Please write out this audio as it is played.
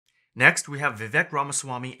Next, we have Vivek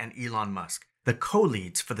Ramaswamy and Elon Musk, the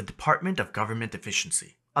co-leads for the Department of Government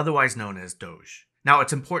Efficiency, otherwise known as DOGE. Now,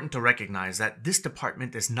 it's important to recognize that this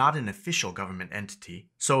department is not an official government entity,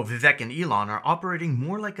 so Vivek and Elon are operating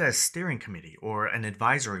more like a steering committee or an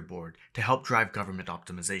advisory board to help drive government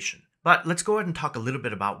optimization. But let's go ahead and talk a little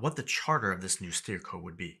bit about what the charter of this new steerco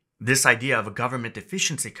would be. This idea of a government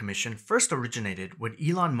efficiency commission first originated when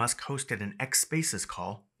Elon Musk hosted an X Spaces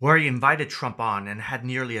call where he invited Trump on and had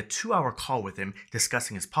nearly a 2-hour call with him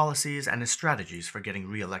discussing his policies and his strategies for getting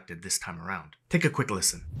re-elected this time around. Take a quick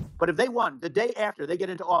listen. But if they won, the day after they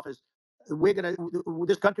get into office,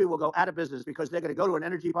 this country will go out of business because they're going to go to an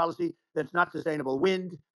energy policy that's not sustainable,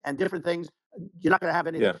 wind and different things. You're not going to have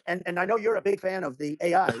anything. Yeah. And I know you're a big fan of the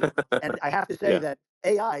AI, and I have to say Yeah. that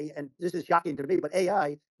AI, and this is shocking to me, but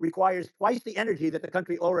AI requires twice the energy that the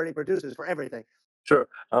country already produces for everything. Sure.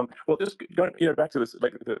 Well, just going back to this,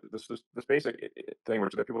 like this basic thing,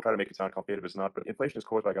 which that people try to make it sound complicated, but it's not. But inflation is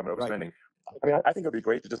caused by government overspending. I mean, I think it would be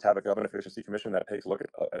great to just have a government efficiency commission that takes a look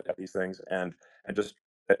at these things and just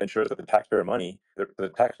ensures that the taxpayer money, the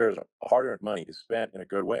taxpayers' hard-earned money, is spent in a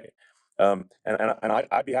good way. And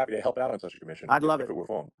I'd be happy to help out on such a commission. I'd love if it were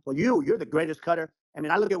formed. Well, you're the greatest cutter. I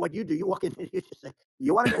mean, I look at what you do. You walk in and you just say,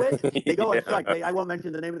 "You want to quit?" They go on strike. I won't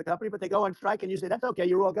mention the name of the company, but they go on strike, and you say, "That's okay.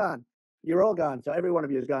 You're all gone. You're all gone." So every one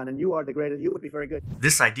of you is gone, and you are the greatest. You would be very good.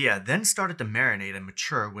 This idea then started to marinate and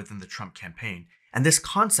mature within the Trump campaign, and this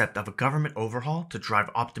concept of a government overhaul to drive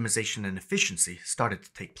optimization and efficiency started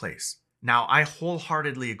to take place. Now, I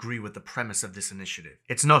wholeheartedly agree with the premise of this initiative.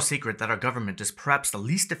 It's no secret that our government is perhaps the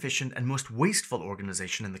least efficient and most wasteful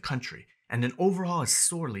organization in the country, and an overhaul is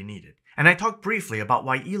sorely needed. And I talked briefly about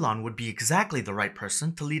why Elon would be exactly the right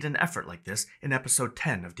person to lead an effort like this in episode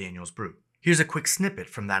 10 of Daniel's Brew. Here's a quick snippet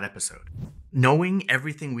from that episode. Knowing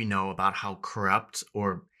everything we know about how corrupt,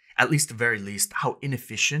 or at least the very least, how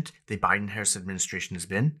inefficient the Biden-Harris administration has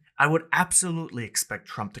been, I would absolutely expect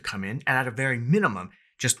Trump to come in and at a very minimum,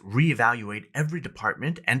 just reevaluate every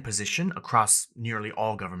department and position across nearly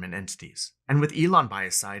all government entities. And with Elon by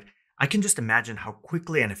his side, I can just imagine how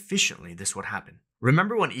quickly and efficiently this would happen.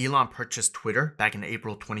 Remember when Elon purchased Twitter back in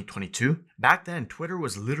April 2022? Back then, Twitter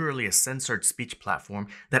was literally a censored speech platform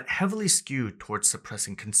that heavily skewed towards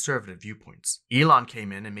suppressing conservative viewpoints. Elon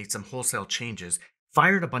came in and made some wholesale changes,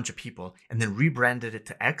 fired a bunch of people, and then rebranded it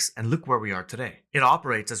to X, and look where we are today. It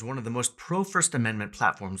operates as one of the most pro-First Amendment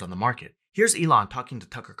platforms on the market. Here's Elon talking to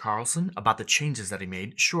Tucker Carlson about the changes that he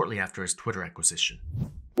made shortly after his Twitter acquisition.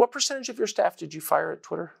 What percentage of your staff did you fire at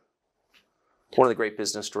Twitter? One of the great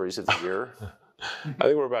business stories of the year. I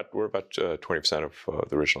think we're about 20% of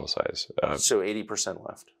the original size. So 80%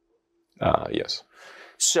 left. Yes.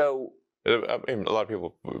 So I mean, a lot of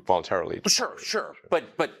people voluntarily. Sure. But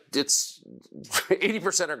it's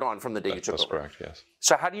 80% are gone from the day you took over. That's correct. Yes.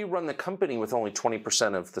 So how do you run the company with only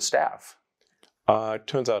 20% of the staff? It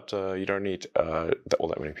turns out you don't need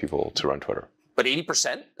that many people to run Twitter. But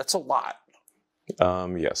 80%? That's a lot.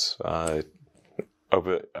 Yes. I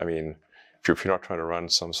mean, if you're not trying to run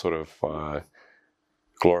some sort of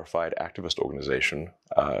glorified activist organization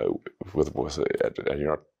and you're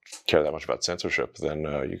not care that much about censorship, then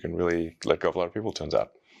you can really let go of a lot of people, it turns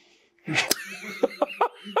out.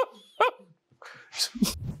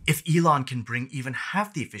 If Elon can bring even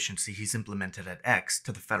half the efficiency he's implemented at X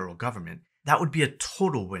to the federal government, that would be a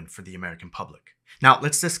total win for the American public. Now,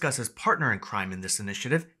 let's discuss his partner in crime in this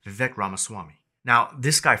initiative, Vivek Ramaswamy. Now,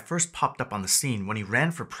 this guy first popped up on the scene when he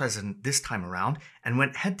ran for president this time around and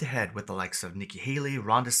went head-to-head with the likes of Nikki Haley,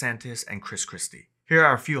 Ron DeSantis, and Chris Christie. Here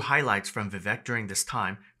are a few highlights from Vivek during this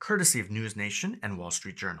time, courtesy of News Nation and Wall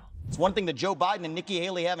Street Journal. It's one thing that Joe Biden and Nikki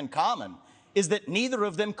Haley have in common is that neither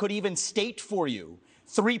of them could even state for you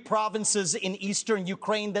 3 provinces in eastern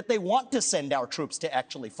Ukraine that they want to send our troops to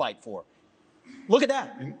actually fight for. Look at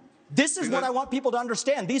that. This is what I want people to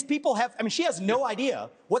understand. These people have, I mean, she has no idea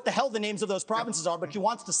what the hell the names of those provinces are, but she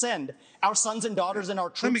wants to send our sons and daughters and our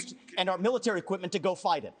troops and our military equipment to go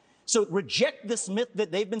fight it. So reject this myth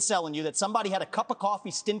that they've been selling you, that somebody had a cup of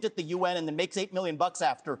coffee stint at the UN and then makes $8 million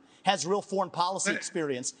after, has real foreign policy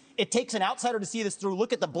experience. It takes an outsider to see this through.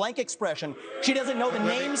 Look at the blank expression. She doesn't know the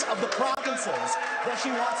names of the provinces that she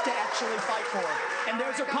wants to actually fight for. And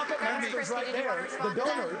there's her puppet masters right there,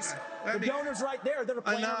 the donors right there that are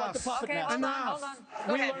playing her like the puppet masters. Hold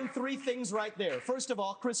on. We learned 3 things right there. First of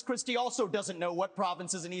all, Chris Christie also doesn't know what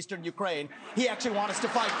provinces in eastern Ukraine he actually wants us to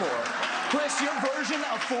fight for. Chris, your version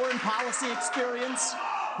of foreign policy experience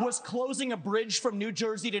was closing a bridge from New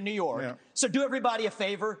Jersey to New York. Yeah. So do everybody a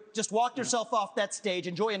favor, just walk yourself off that stage,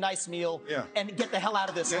 enjoy a nice meal, and get the hell out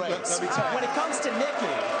of this race. When it comes to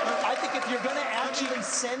Nikki, I think if you're going to actually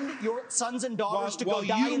send your sons and daughters to go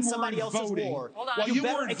die in somebody else's war, you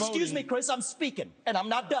better, excuse me, Chris, I'm speaking, and I'm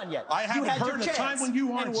not done yet. I haven't heard a time when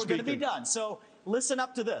you aren't and we're going to be speaking. done. So listen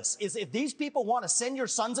up to this, is if these people want to send your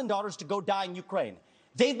sons and daughters to go die in Ukraine,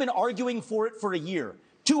 they've been arguing for it for a year.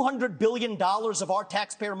 $200 billion of our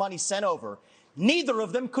taxpayer money sent over. Neither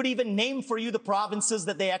of them could even name for you the provinces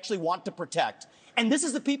that they actually want to protect. And this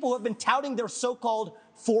is the people who have been touting their so-called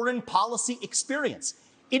foreign policy experience.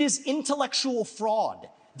 It is intellectual fraud.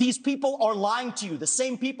 These people are lying to you, the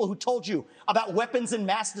same people who told you about weapons and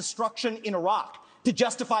mass destruction in Iraq. To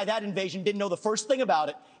justify that invasion, didn't know the first thing about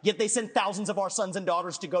it, yet they sent thousands of our sons and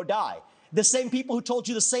daughters to go die. The same people who told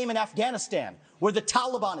you the same in Afghanistan, where the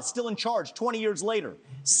Taliban is still in charge 20 years later.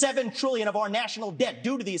 $7 trillion of our national debt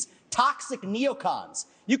due to these toxic neocons.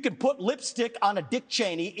 You can put lipstick on a Dick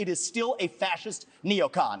Cheney, it is still a fascist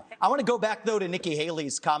neocon. I want to go back, though, to Nikki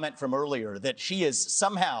Haley's comment from earlier that she is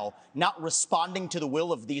somehow not responding to the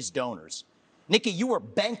will of these donors. Nikki, you were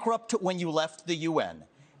bankrupt when you left the UN.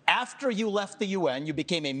 After you left the UN, you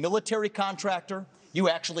became a military contractor. You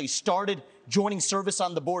actually started joining service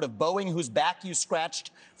on the board of Boeing, whose back you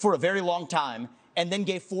scratched for a very long time, and then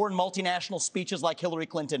gave foreign multinational speeches like Hillary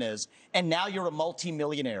Clinton is, and now you're a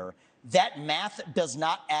multimillionaire. That math does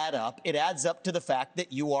not add up. It adds up to the fact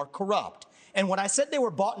that you are corrupt. And when I said they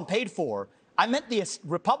were bought and paid for, I meant the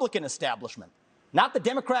Republican establishment, not the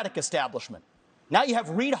Democratic establishment. Now you have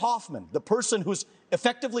Reid Hoffman, the person who's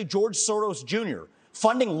effectively George Soros Jr.,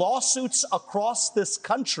 funding lawsuits across this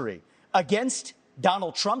country against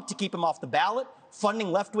Donald Trump to keep him off the ballot,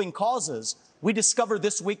 funding left-wing causes. We discovered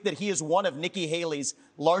this week that he is one of Nikki Haley's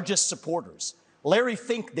largest supporters. Larry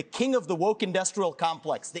Fink, the king of the woke industrial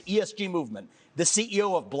complex, the ESG movement, the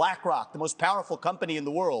CEO of BlackRock, the most powerful company in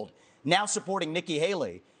the world, now supporting Nikki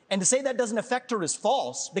Haley. And to say that doesn't affect her is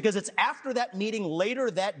false, because it's after that meeting later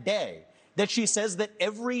that day that she says that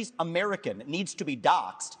every American needs to be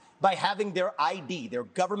doxxed by having their ID, their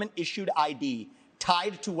government-issued ID,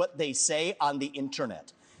 tied to what they say on the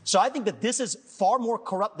internet. So I think that this is far more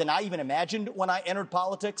corrupt than I even imagined when I entered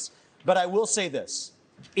politics. But I will say this.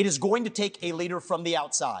 It is going to take a leader from the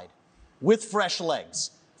outside, with fresh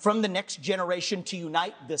legs, from the next generation to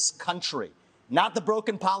unite this country. Not the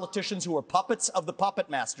broken politicians who are puppets of the puppet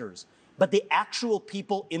masters, but the actual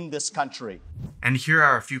people in this country. And here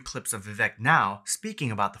are a few clips of Vivek now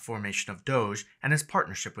speaking about the formation of DOGE and his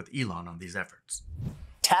partnership with Elon on these efforts.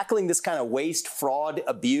 Tackling this kind of waste, fraud,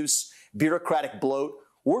 abuse, bureaucratic bloat,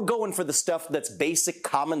 we're going for the stuff that's basic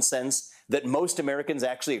common sense that most Americans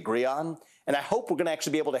actually agree on. And I hope we're going to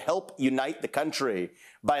actually be able to help unite the country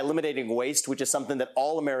by eliminating waste, which is something that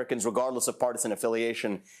all Americans, regardless of partisan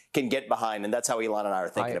affiliation, can get behind. And that's how Elon and I are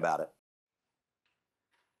thinking about it.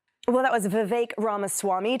 Well, that was Vivek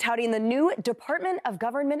Ramaswamy touting the new Department of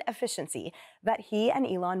Government Efficiency that he and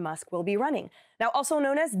Elon Musk will be running. Now, also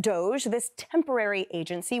known as DOGE, this temporary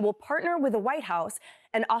agency will partner with the White House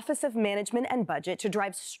and Office of Management and Budget to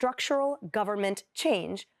drive structural government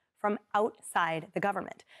change from outside the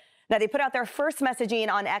government. Now, they put out their first messaging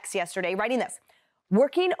on X yesterday, writing this: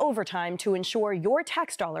 working overtime to ensure your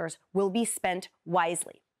tax dollars will be spent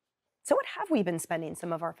wisely. So what have we been spending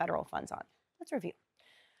some of our federal funds on? Let's review.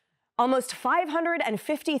 Almost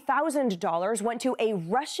 $550,000 went to a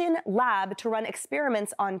Russian lab to run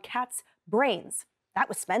experiments on cats' brains. That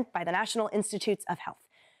was spent by the National Institutes of Health.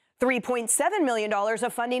 $3.7 million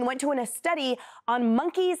of funding went to a study on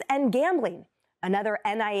monkeys and gambling, another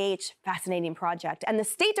NIH fascinating project. And the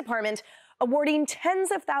State Department awarding tens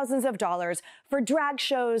of thousands of dollars for drag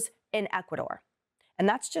shows in Ecuador. And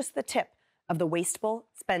that's just the tip of the wasteful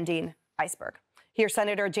spending iceberg. Here's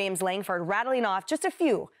Senator James Langford rattling off just a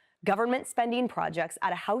few government spending projects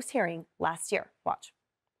at a House hearing last year. Watch.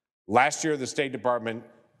 Last year, the State Department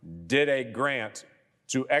did a grant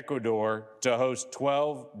to Ecuador to host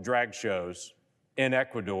 12 drag shows in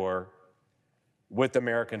Ecuador with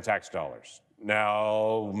American tax dollars.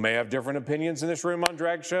 Now, may have different opinions in this room on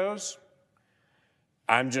drag shows.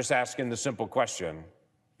 I'm just asking the simple question: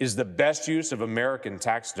 is the best use of American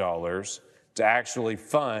tax dollars to actually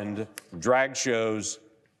fund drag shows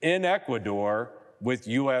in Ecuador with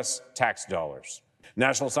U.S. tax dollars?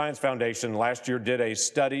 National Science Foundation last year did a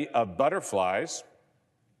study of butterflies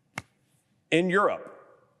in Europe.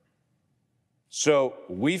 So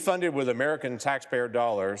we funded with American taxpayer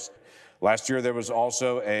dollars. Last year, there was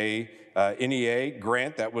also a NEA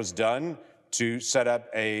grant that was done to set up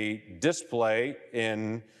a display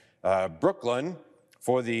in Brooklyn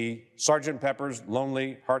for the Sgt. Pepper's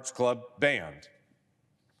Lonely Hearts Club Band,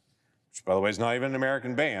 which, by the way, is not even an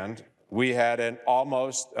American band. We had an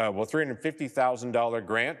almost, $350,000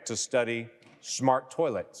 grant to study smart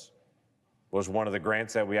toilets. Was one of the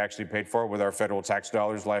grants that we actually paid for with our federal tax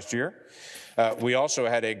dollars last year. We also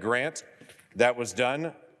had a grant that was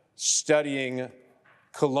done studying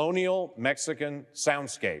colonial Mexican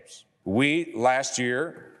soundscapes. We, last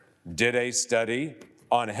year, did a study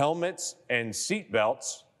on helmets and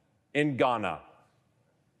seatbelts in Ghana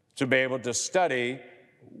to be able to study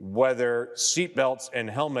whether seatbelts and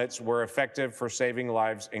helmets were effective for saving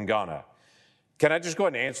lives in Ghana. Can I just go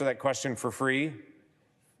ahead and answer that question for free?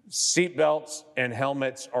 Seatbelts and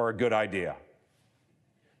helmets are a good idea.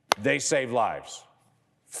 They save lives.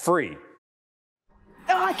 Free.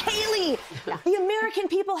 Haley, the American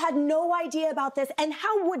people had no idea about this, and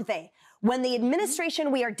how would they? When the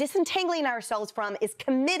administration we are disentangling ourselves from is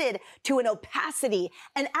committed to an opacity,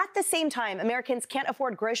 and at the same time, Americans can't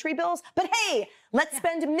afford grocery bills, but hey, let's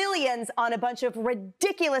spend millions on a bunch of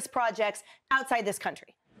ridiculous projects outside this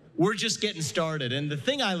country. We're just getting started. And the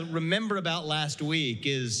thing I remember about last week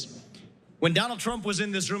is when Donald Trump was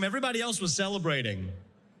in this room, everybody else was celebrating.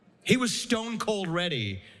 He was stone cold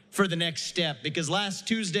ready for the next step, because last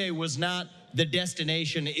Tuesday was not the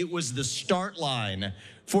destination, it was the start line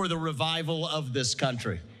for the revival of this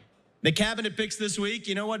country. The cabinet picks this week,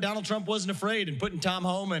 you know what? Donald Trump wasn't afraid in putting Tom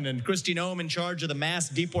Homan and Kristi Noem in charge of the mass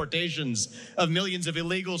deportations of millions of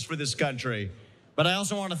illegals for this country. But I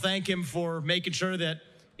also want to thank him for making sure that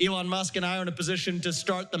Elon Musk and I are in a position to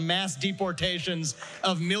start the mass deportations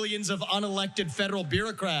of millions of unelected federal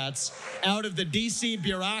bureaucrats out of the DC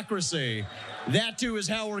bureaucracy. That too is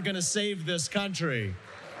how we're going to save this country.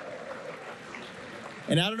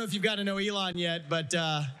 And I don't know if you've got to know Elon yet, but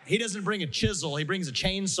he doesn't bring a chisel, he brings a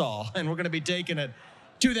chainsaw, and we're going to be taking it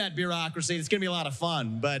to that bureaucracy. It's going to be a lot of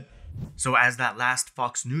fun, but... So as that last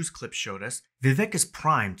Fox News clip showed us, Vivek is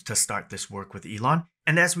primed to start this work with Elon,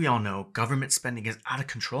 and as we all know, government spending is out of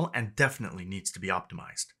control and definitely needs to be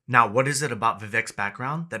optimized. Now, what is it about Vivek's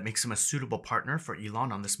background that makes him a suitable partner for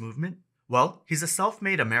Elon on this movement? Well, he's a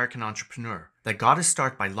self-made American entrepreneur that got his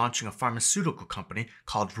start by launching a pharmaceutical company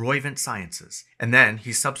called Roivant Sciences. And then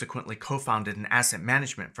he subsequently co-founded an asset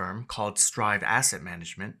management firm called Strive Asset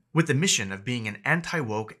Management with the mission of being an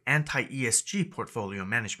anti-woke, anti-ESG portfolio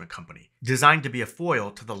management company, designed to be a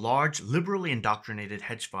foil to the large, liberally indoctrinated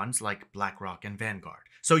hedge funds like BlackRock and Vanguard.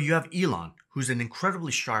 So you have Elon, who's an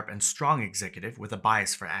incredibly sharp and strong executive with a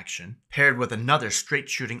bias for action, paired with another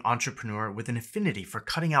straight-shooting entrepreneur with an affinity for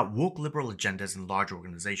cutting out woke liberal agendas in large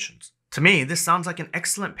organizations. To me, this sounds like an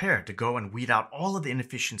excellent pair to go and weed out all of the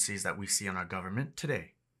inefficiencies that we see in our government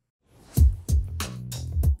today.